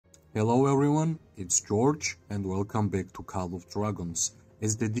Hello everyone, it's George and welcome back to Call of Dragons.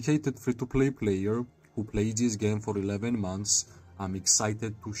 As dedicated free-to-play player who plays this game for 11 months, I'm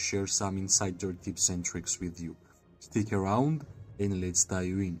excited to share some insider tips and tricks with you. Stick around and let's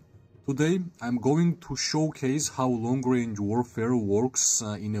dive in. Today I'm going to showcase how long-range warfare works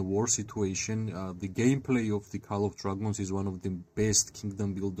in a war situation. The gameplay of the Call of Dragons is one of the best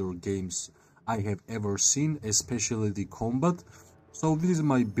kingdom builder games I have ever seen, especially the combat. So this is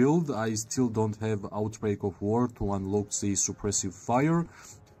my build. I still don't have Outbreak of War to unlock the suppressive fire.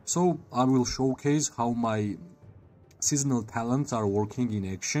 So I will showcase how my seasonal talents are working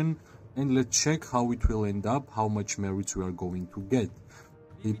in action, and let's check how it will end up, how much merits we are going to get.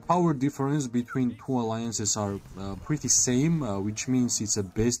 The power difference between two alliances are pretty same, which means it's a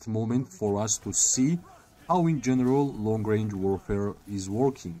best moment for us to see how in general long-range warfare is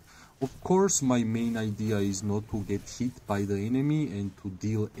working. Of course, my main idea is not to get hit by the enemy and to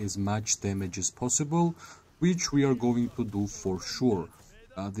deal as much damage as possible, which we are going to do for sure.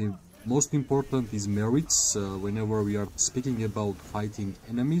 The most important is merits whenever we are speaking about fighting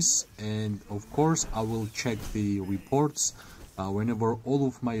enemies, and of course I will check the reports whenever all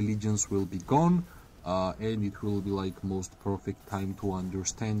of my legions will be gone, and it will be like most perfect time to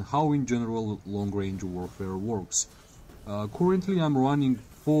understand how in general long-range warfare works. Currently I'm running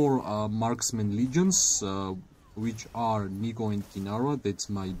 4 marksman legions, which are Nico and Kinara. That's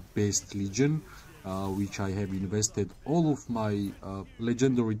my best legion, which I have invested all of my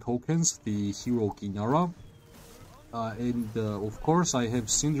legendary tokens, the hero Kinara. And of course I have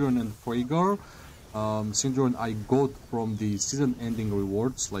Syndron and Freygar. Syndron I got from the season ending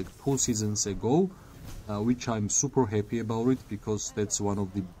rewards like 2 seasons ago, which I'm super happy about it because that's one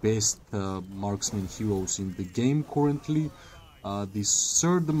of the best marksman heroes in the game currently. This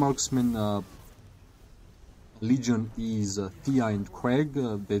third marksman legion is Thea and Craig.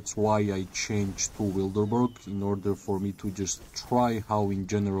 That's why I changed to Wilderberg in order for me to just try how in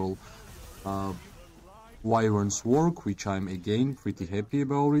general Wyverns work, which I'm again pretty happy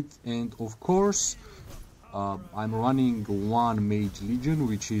about it. And of course I'm running 1 mage legion,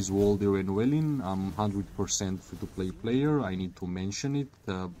 which is Walder and Welin. I'm 100% free-to-play player, I need to mention it.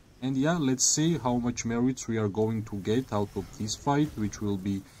 And yeah, let's see how much merits we are going to get out of this fight, which will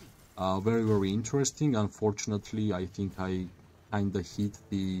be very interesting. Unfortunately, I think I kinda hit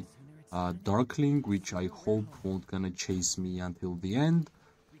the Darkling, which I hope won't gonna chase me until the end.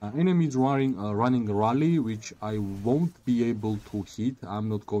 Enemies running a rally, which I won't be able to hit. I'm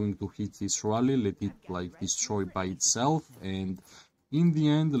not going to hit this rally, let it like destroy by itself, and in the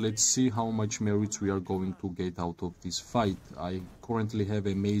end let's see how much merits we are going to get out of this fight. I currently have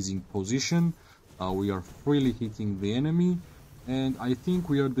amazing position, we are freely hitting the enemy, and I think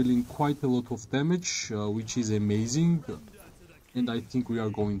we are dealing quite a lot of damage, which is amazing, and I think we are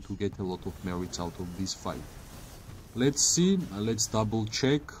going to get a lot of merits out of this fight. Let's see, let's double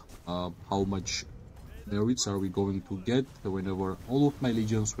check how much merits are we going to get whenever all of my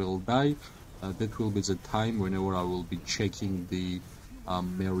legions will die. That will be the time whenever I will be checking the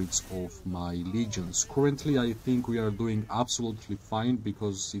merits of my legions. Currently I think we are doing absolutely fine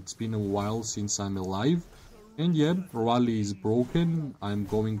because it's been a while since I'm alive. And yeah, rally is broken. I'm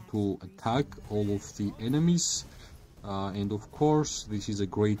going to attack all of the enemies. And of course this is a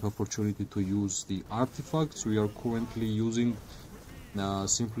great opportunity to use the artifacts we are currently using,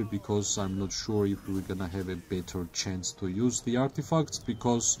 simply because I'm not sure if we're gonna have a better chance to use the artifacts,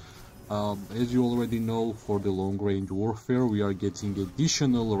 because as you already know, for the long range warfare we are getting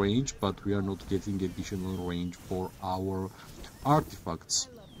additional range, but we are not getting additional range for our artifacts.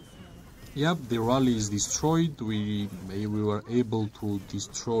 Yep, the rally is destroyed. We were able to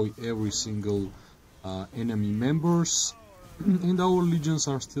destroy every single enemy members, and our legions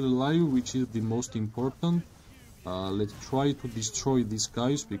are still alive, which is the most important. Let's try to destroy these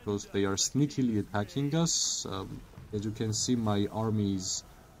guys because they are sneakily attacking us. As you can see, my army is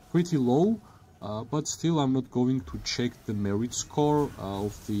pretty low, but still I'm not going to check the merit score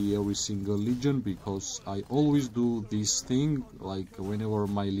of the every single legion, because I always do this thing, like whenever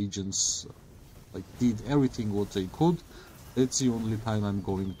my legions like did everything what they could, that's the only time I'm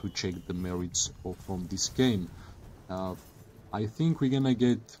going to check the merits from this game. I think we're gonna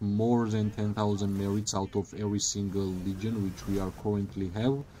get more than 10,000 merits out of every single legion which we are currently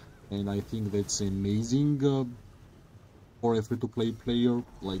have, and I think that's amazing for a free-to-play player.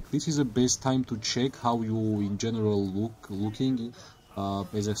 Like, this is the best time to check how you in general looking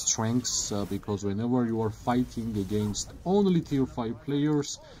as a strengths, because whenever you are fighting against only tier 5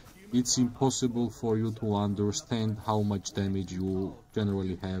 players, it's impossible for you to understand how much damage you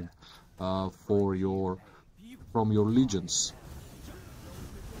generally have from your legions.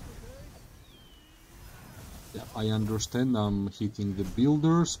 Yeah, I understand I'm hitting the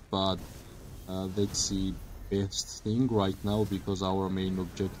builders, but that's the best thing right now, because our main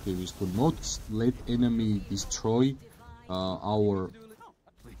objective is to not let enemy destroy our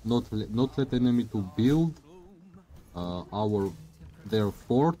not let enemy to build our their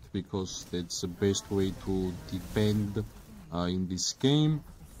fort, because that's the best way to defend in this game.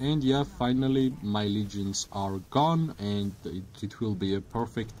 And yeah, finally my legions are gone, and it will be a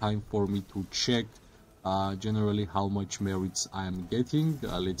perfect time for me to check generally how much merits I am getting.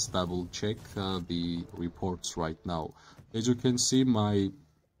 Let's double check the reports right now. As you can see, my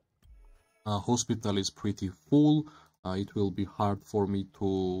hospital is pretty full. It will be hard for me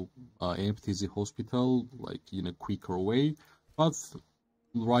to empty the hospital like in a quicker way, but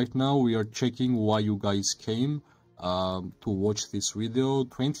right now we are checking why you guys came to watch this video.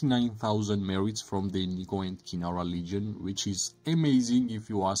 29,000 merits from the Nico and Kinara Legion, which is amazing if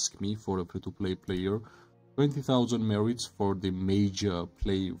you ask me for a free-to-play player. 20,000 merits for the mage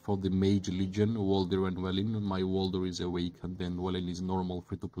mage Legion, Walder and Wellin. My Walder is awakened and Wellin is normal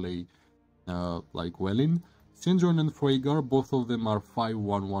free-to-play like Wellin. Syndron and Freygar, both of them are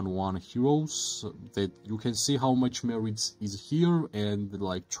 5111 heroes. That you can see how much merits is here, and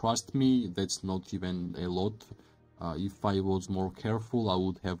like trust me, that's not even a lot. If I was more careful, I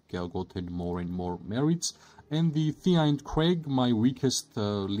would have gotten more and more merits. And the Thea and Craig, my weakest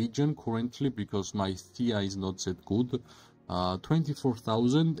legion currently, because my Thea is not that good.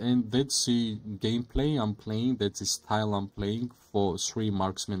 24,000, and that's the gameplay I'm playing, that's the style I'm playing for 3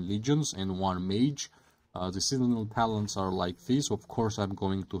 marksman legions and 1 mage. The seasonal talents are like this. Of course, I'm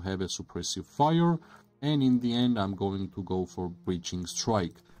going to have a suppressive fire, and in the end, I'm going to go for breaching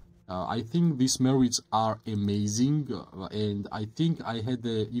strike. I think these merits are amazing, and I think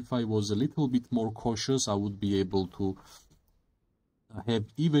if I was a little bit more cautious, I would be able to have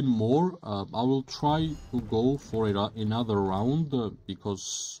even more. I will try to go for another round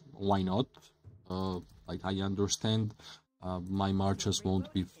because why not? Like I understand my marches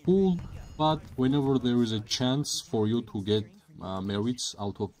won't be full, but whenever there is a chance for you to get merits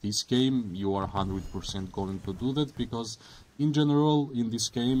out of this game, you are 100% going to do that, because in general in this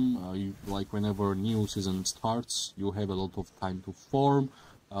game, like whenever new season starts, you have a lot of time to farm.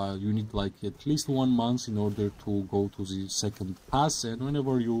 You need like at least 1 month in order to go to the second pass, and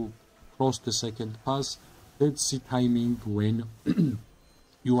whenever you cross the second pass, that's the timing when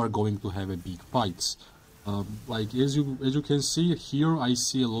you are going to have a big fights. Like as you can see here, I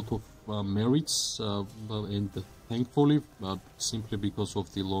see a lot of merits, and thankfully, simply because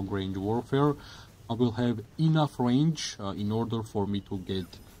of the long range warfare, I will have enough range in order for me to get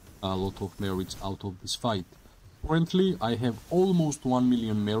a lot of merits out of this fight. Currently, I have almost 1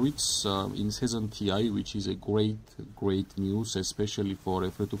 million merits in Season TI, which is a great news, especially for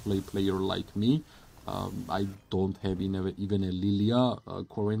a free-to-play player like me. I don't have even a Lilia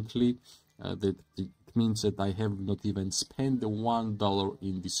currently. That it means that I have not even spent $1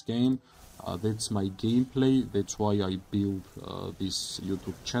 in this game. That's my gameplay. That's why I built this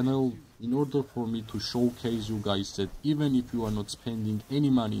YouTube channel, in order for me to showcase you guys that even if you are not spending any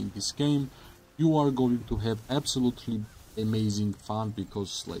money in this game, you are going to have absolutely amazing fun,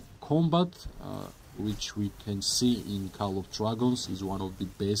 because like combat, which we can see in Call of Dragons, is one of the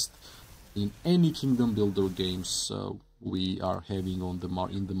best in any kingdom builder games we are having in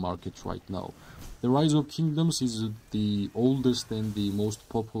the market right now. The Rise of Kingdoms is the oldest and the most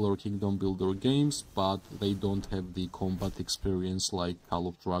popular kingdom builder games, but they don't have the combat experience like Call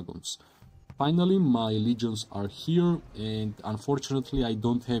of Dragons. Finally, my legions are here, and unfortunately I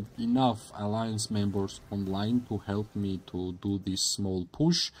don't have enough alliance members online to help me to do this small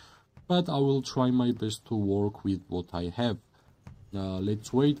push, but I will try my best to work with what I have.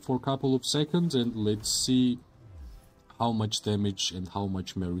 Let's wait for a couple of seconds and let's see how much damage and how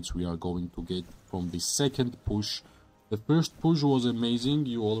much merits we are going to get from the second push. The first push was amazing.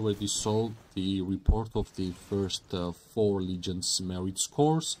 You already saw the report of the first 4 legions merit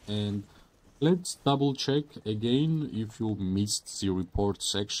scores, and let's double check again if you missed the report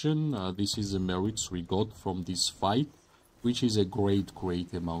section. This is the merits we got from this fight, which is a great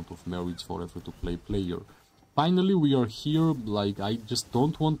amount of merits for a free-to-play player. Finally, we are here. Like, I just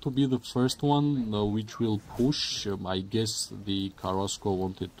don't want to be the first one which will push. I guess the Carrasco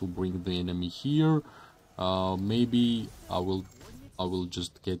wanted to bring the enemy here. Maybe I will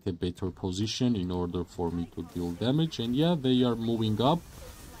just get a better position in order for me to deal damage. And yeah, they are moving up.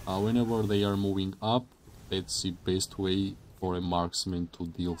 Whenever they are moving up, that's the best way for a marksman to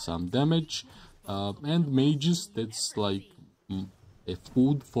deal some damage. And mages, that's like a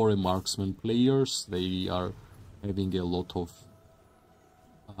food for a marksman players. They are having a lot of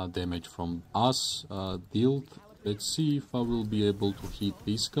damage from us dealt. Let's see if I will be able to hit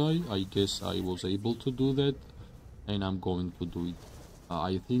this guy. I guess I was able to do that, and I'm going to do it.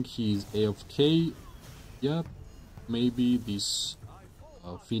 I think he's AFK. Yeah, maybe this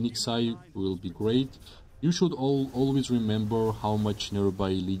Phoenix Eye will be great. You should always remember how much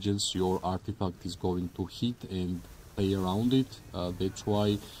nearby legions your artifact is going to hit and play around it. That's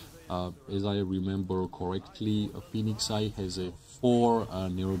why, as I remember correctly, a Phoenix Eye has a 4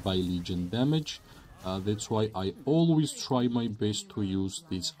 nearby legion damage. That's why I always try my best to use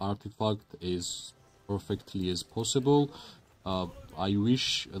this artifact as perfectly as possible. I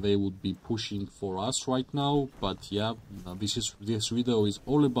wish they would be pushing for us right now, but yeah, this video is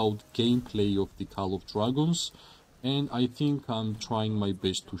all about gameplay of the Call of Dragons, and I think I'm trying my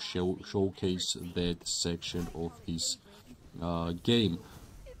best to showcase that section of this game.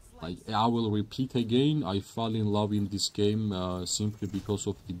 Like, I will repeat again, I fell in love in this game simply because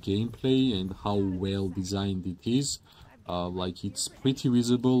of the gameplay and how well designed it is. Like, it's pretty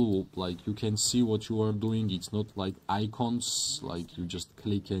visible, like you can see what you are doing. It's not like icons, like you just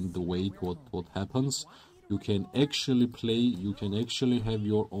click and wait what happens. You can actually play, you can actually have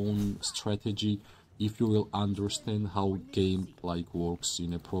your own strategy if you will understand how game like works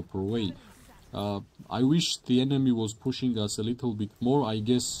in a proper way. I wish the enemy was pushing us a little bit more. I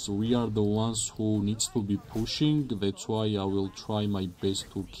guess we are the ones who needs to be pushing. That's why I will try my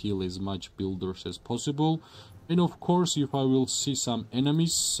best to kill as much builders as possible. And of course, if I will see some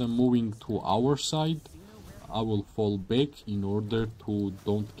enemies moving to our side, I will fall back in order to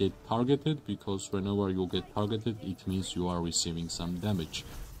don't get targeted, because whenever you get targeted, it means you are receiving some damage.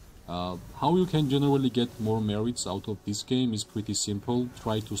 How you can generally get more merits out of this game is pretty simple.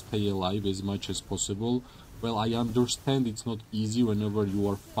 Try to stay alive as much as possible. Well, I understand it's not easy whenever you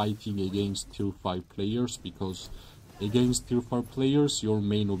are fighting against tier 5 players, because against tier 5 players your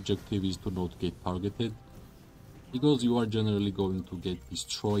main objective is to not get targeted, because you are generally going to get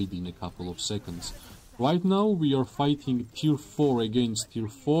destroyed in a couple of seconds. Right now we are fighting tier 4 against tier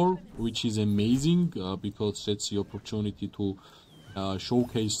 4, which is amazing, because that's the opportunity to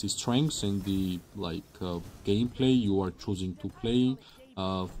showcase the strengths and the gameplay you are choosing to play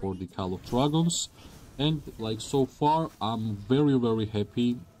for the Call of Dragons. And like, so far I'm very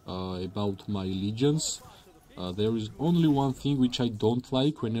happy about my legions. There is only one thing which I don't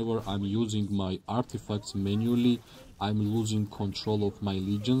like. Whenever I'm using my artifacts manually, I'm losing control of my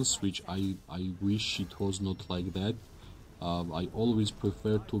legions, which I wish it was not like that. I always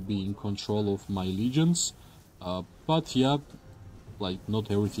prefer to be in control of my legions, but yeah, like, not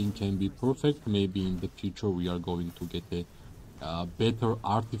everything can be perfect. Maybe in the future we are going to get a better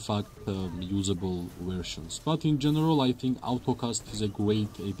artifact usable versions. But in general, I think autocast is a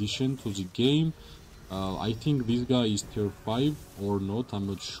great addition to the game. I think this guy is tier 5 or not, I'm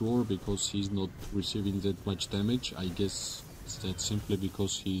not sure, because he's not receiving that much damage. I guess that's simply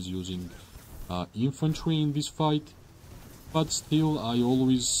because he's using infantry in this fight. But still, I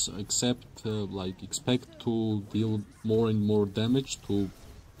always expect to deal more and more damage to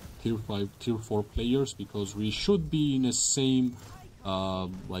tier 5, tier 4 players, because we should be in the same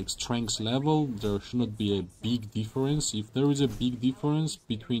strength level. There should not be a big difference. If there is a big difference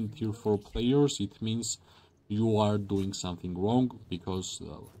between tier 4 players, it means you are doing something wrong, because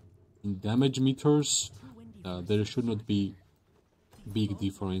in damage meters there should not be big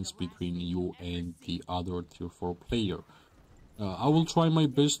difference between you and the other tier 4 player. I will try my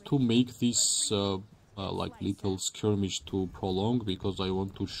best to make this little skirmish to prolong, because I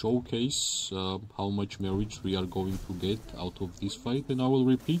want to showcase how much merit we are going to get out of this fight. And I will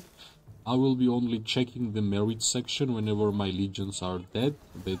repeat, I will be only checking the merit section whenever my legions are dead.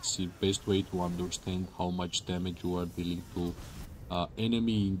 That's the best way to understand how much damage you are dealing to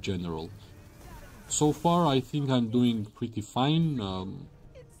enemy in general. So far I think I'm doing pretty fine.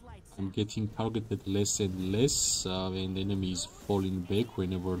 I'm getting targeted less and less, and enemies falling back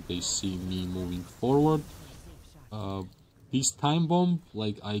whenever they see me moving forward. This time bomb,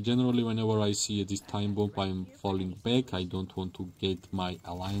 I generally, whenever I see this time bomb, I'm falling back. I don't want to get my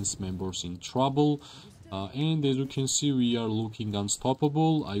alliance members in trouble. And as you can see, we are looking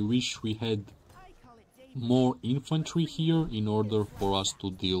unstoppable. I wish we had more infantry here in order for us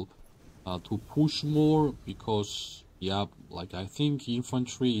to to push more, because yeah, I think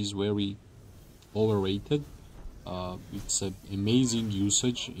infantry is very overrated. It's an amazing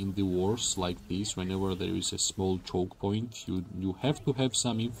usage in the wars like this. Whenever there is a small choke point, you have to have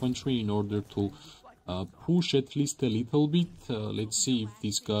some infantry in order to push at least a little bit. Let's see if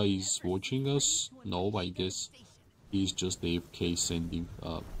this guy is watching us. No, I guess he's just AFK sending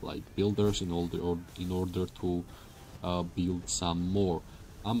builders in order to build some more.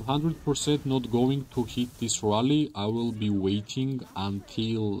 I'm 100% not going to hit this rally. I will be waiting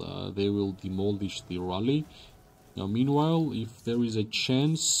until they will demolish the rally. Now, meanwhile, if there is a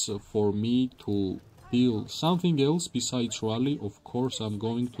chance for me to deal something else besides rally, of course I'm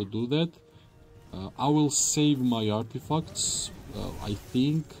going to do that. I will save my artifacts, I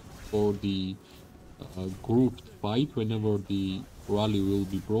think, for the grouped fight whenever the rally will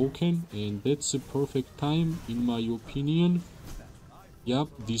be broken, and that's a perfect time in my opinion. Yep,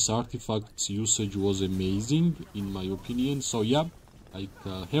 this artifact's usage was amazing in my opinion. So yep, like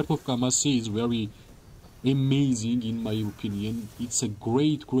Heart of Kamasi is very amazing in my opinion. It's a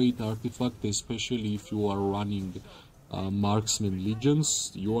great artifact, especially if you are running marksman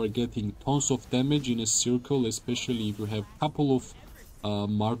legions. You are getting tons of damage in a circle, especially if you have a couple of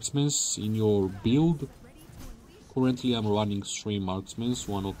marksmen in your build. Currently I'm running 3 marksmen.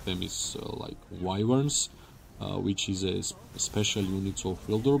 One of them is like wyverns, which is a special unit of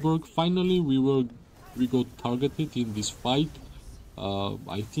Wilderberg. Finally we got targeted in this fight.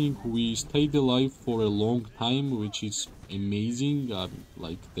 I think we stayed alive for a long time, which is amazing.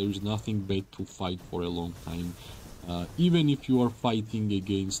 Like there is nothing bad to fight for a long time, even if you are fighting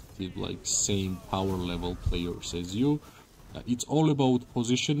against like same power level players as you. It's all about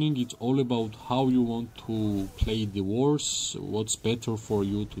positioning. It's all about how you want to play the wars. What's better for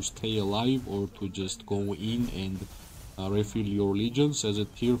you, to stay alive or to just go in and refill your legions. As a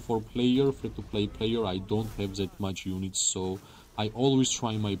tier 4 player, free-to-play player, I don't have that much units, so I always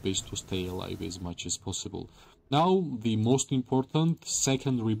try my best to stay alive as much as possible. Now, the most important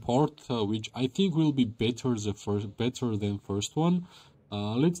second report, which I think will be better than first one.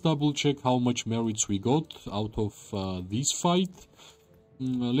 Let's double check how much merits we got out of this fight.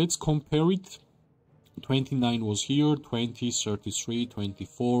 Let's compare it. 29 was here, 20, 33,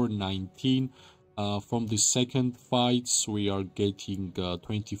 24, 19. From the second fights, we are getting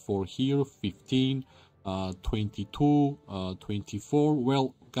 24 here, 15, 22, 24.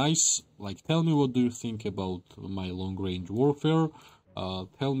 Well, guys, like, tell me what do you think about my long-range warfare.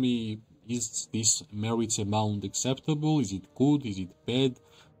 Tell me, is this merits amount acceptable? Is it good? Is it bad?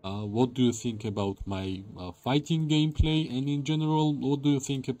 What do you think about my fighting gameplay? And in general, what do you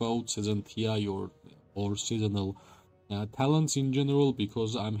think about season TI or seasonal talents in general?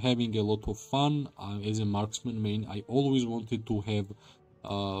 Because I'm having a lot of fun as a marksman main. I always wanted to have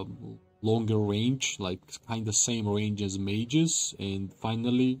longer range, like kind of same range as mages, and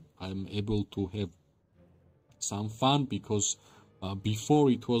finally I'm able to have some fun, because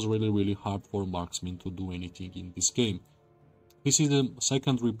before it was really hard for marksmen to do anything in this game. This is the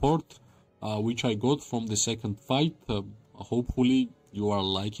second report which I got from the second fight. Hopefully you are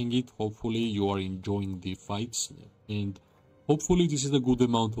liking it, hopefully you are enjoying the fights, and hopefully this is a good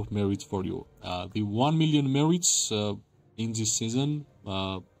amount of merits for you. The 1 million merits in this season,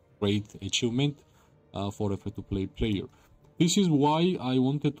 great achievement for a free-to-play player. This is why I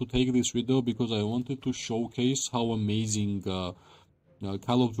wanted to take this video, because I wanted to showcase how amazing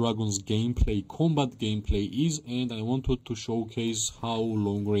Call of Dragons gameplay, combat gameplay is, and I wanted to showcase how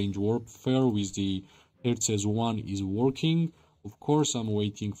long-range warfare with the Hertz 1 is working. Of course, I'm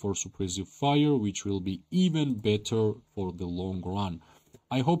waiting for suppressive fire, which will be even better for the long run.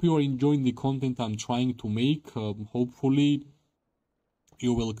 I hope you are enjoying the content I'm trying to make. Hopefully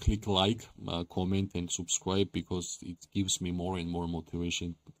you will click like, comment and subscribe, because it gives me more and more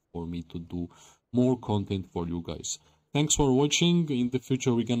motivation for me to do more content for you guys. Thanks for watching. In the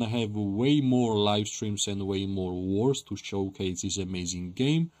future we're gonna have way more live streams and way more wars to showcase this amazing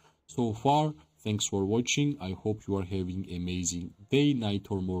game. So far, thanks for watching. I hope you are having amazing day, night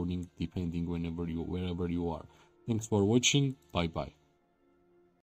or morning, depending wherever you are. Thanks for watching. Bye bye.